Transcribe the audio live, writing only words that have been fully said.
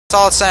That's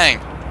all it's saying.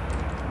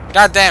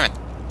 God damn it.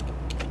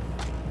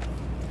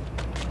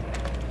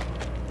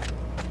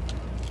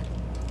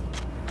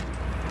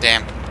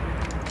 Damn.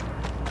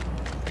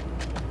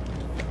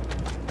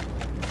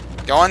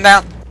 Going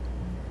down.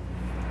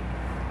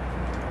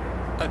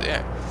 Oh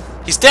dear.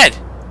 He's dead!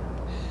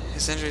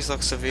 His injuries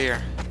look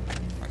severe.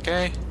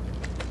 Okay.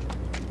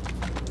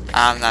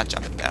 I'm not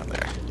jumping down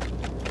there.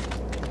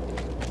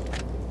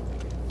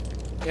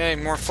 Yay,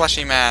 more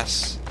fleshy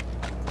mass.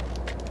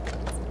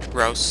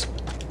 Gross.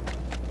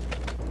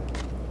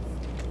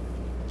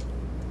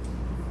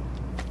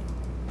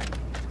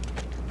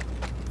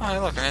 Oh, hey,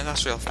 look, an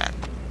industrial fan.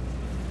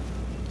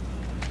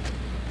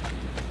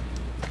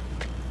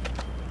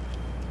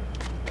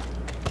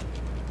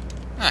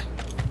 Huh.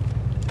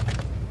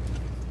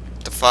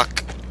 What the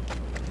fuck?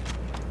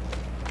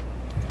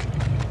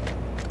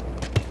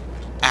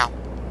 Ow.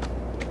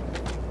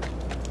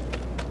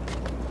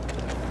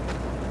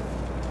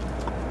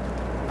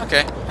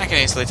 Okay, I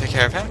can easily take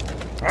care of him.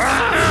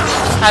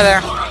 Hi there.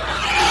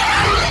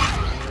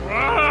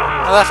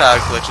 I left how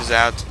it glitches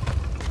out.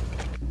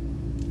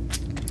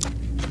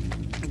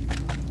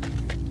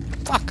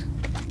 Fuck.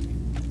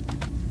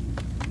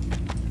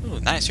 Ooh,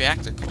 nice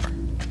reactor core.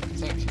 I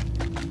think.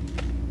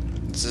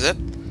 This is it.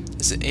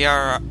 This is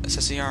ER. It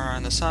says ER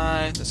on the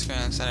side. The screen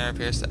on the center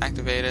appears to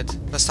activate it.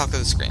 Let's talk to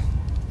the screen.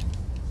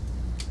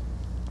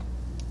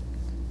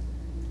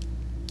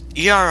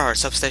 ERR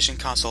Substation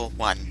Console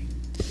 1.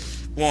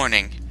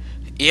 Warning.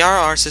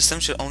 ERR system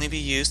should only be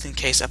used in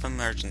case of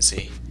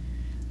emergency.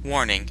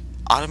 Warning.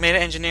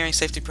 Automated engineering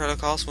safety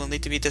protocols will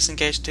need to be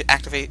disengaged to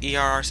activate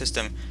ERR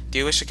system. Do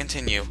you wish to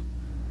continue?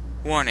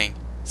 Warning.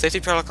 Safety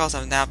protocols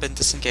have now been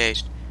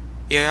disengaged.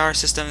 ERR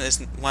system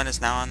 1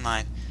 is now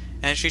online.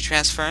 Energy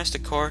transference to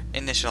core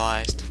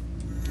initialized.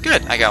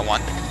 Good, I got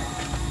one.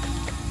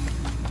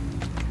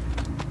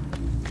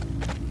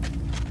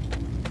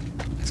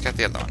 Let's get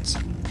the other ones.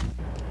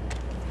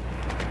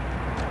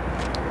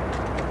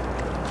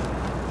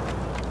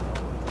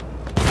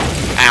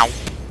 Ow.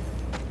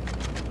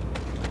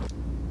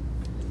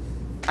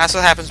 That's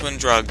what happens when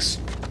drugs.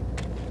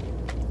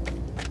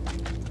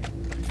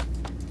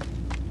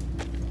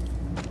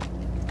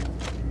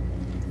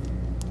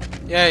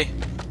 Yay.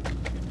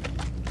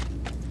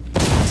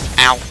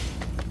 Ow.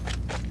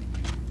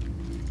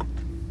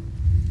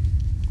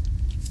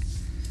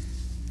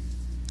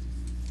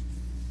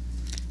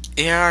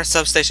 ER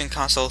Substation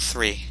Console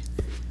 3.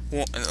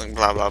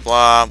 Blah blah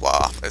blah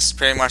blah. It's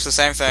pretty much the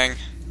same thing.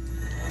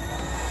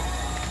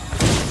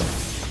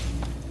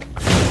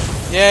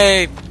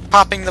 Yay!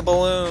 Popping the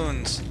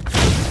balloons!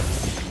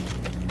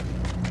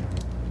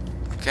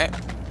 Okay.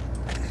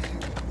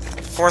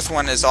 Fourth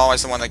one is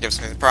always the one that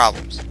gives me the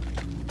problems.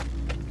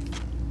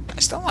 I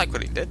still like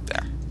what he did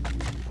there.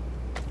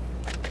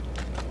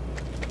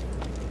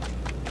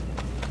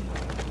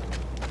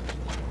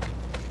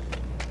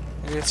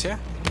 Maybe it's here?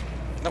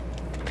 Nope.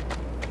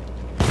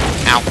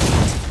 Ow.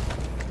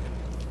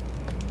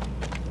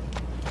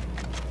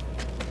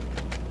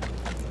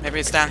 Maybe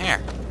it's down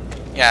here.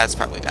 Yeah, it's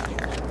probably down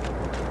here.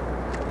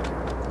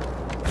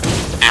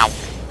 Ow.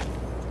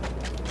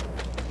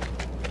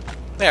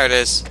 There it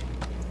is.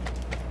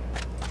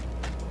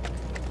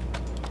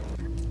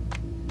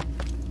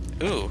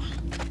 Ooh.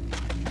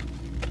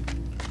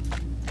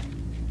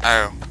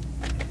 Oh.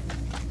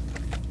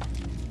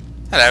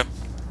 Hello.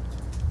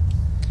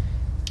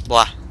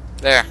 Blah.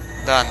 There.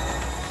 Done.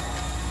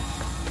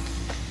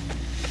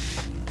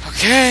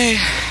 Okay.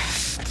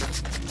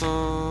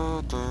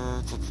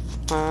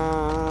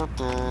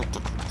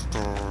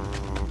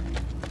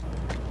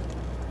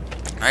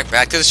 Alright,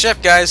 back to the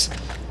ship, guys.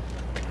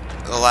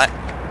 The light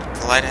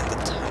in the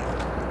tunnel.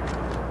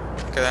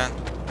 Look at that.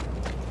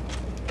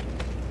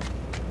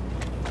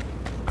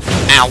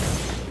 Ow.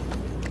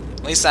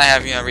 At least I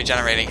have,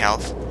 regenerating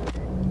health.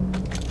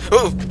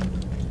 Ooh!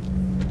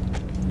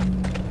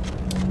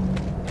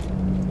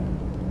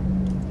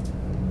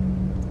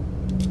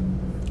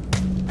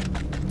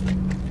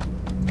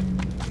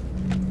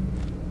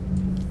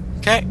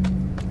 Okay.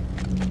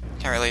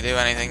 Can't really do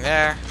anything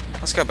there.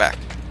 Let's go back.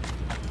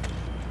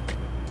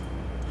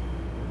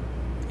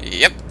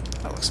 Yep,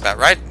 that looks about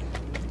right.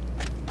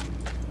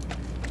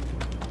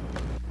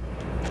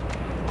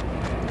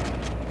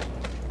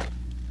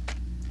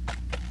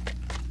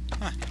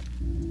 Huh.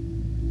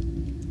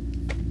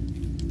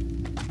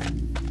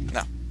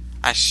 No,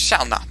 I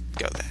shall not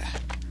go there.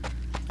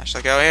 I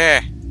shall go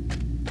here.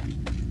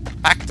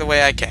 Back the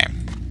way I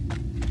came.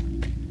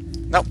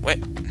 Nope,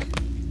 wait.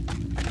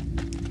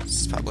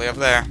 It's probably over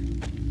there.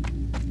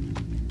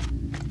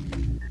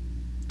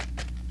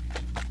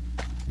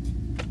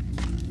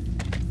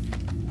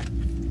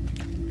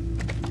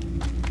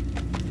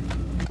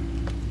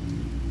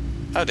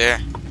 Oh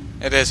dear.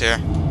 It is here.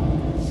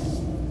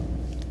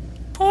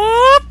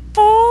 Boop,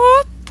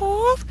 boop,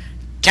 boop.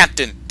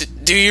 Captain,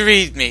 do you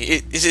read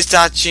me? Is it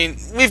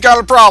Dachin? We've got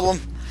a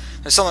problem.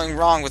 There's something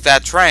wrong with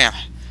that tram.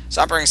 Its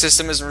operating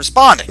system isn't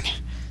responding.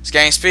 It's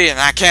gaining speed and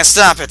I can't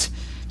stop it.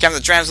 Captain,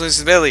 the tram's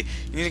losing stability.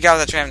 You need to get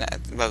out of that tram now.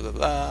 Blah, blah,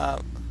 blah.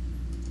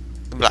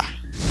 Blah.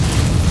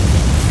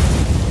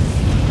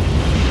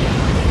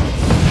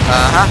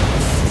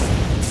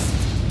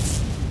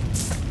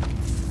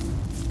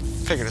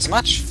 Figured as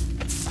much.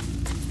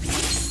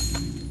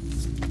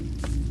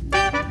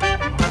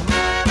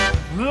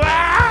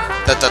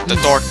 The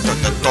door,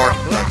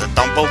 the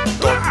Dumbledore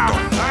door.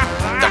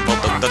 The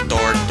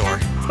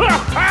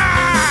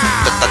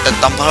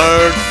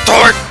Dumbledore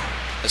door!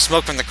 The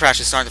smoke from the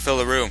crash is starting to fill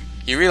the room.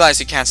 You realize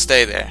you can't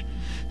stay there,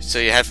 so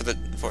you head for a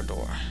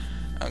door.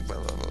 Blah,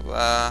 blah, blah,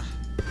 blah.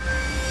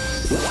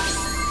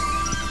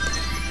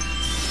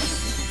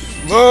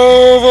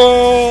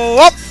 Level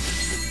up!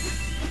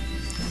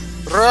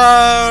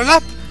 Roll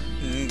up!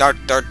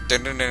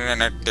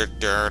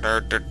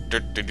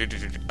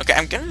 Okay,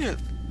 I'm getting a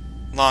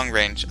long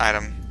range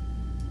item.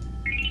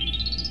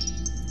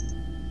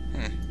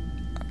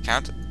 I'll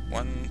count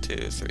 1,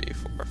 2, 3,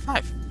 4,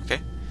 5.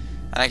 Okay.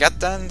 And I got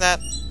done that.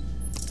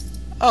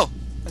 Oh,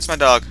 that's my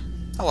dog.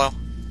 Hello.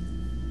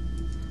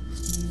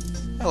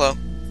 Hello.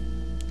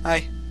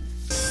 Hi.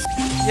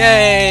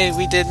 Yay!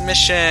 We did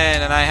mission,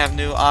 and I have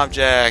new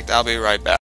object. I'll be right back.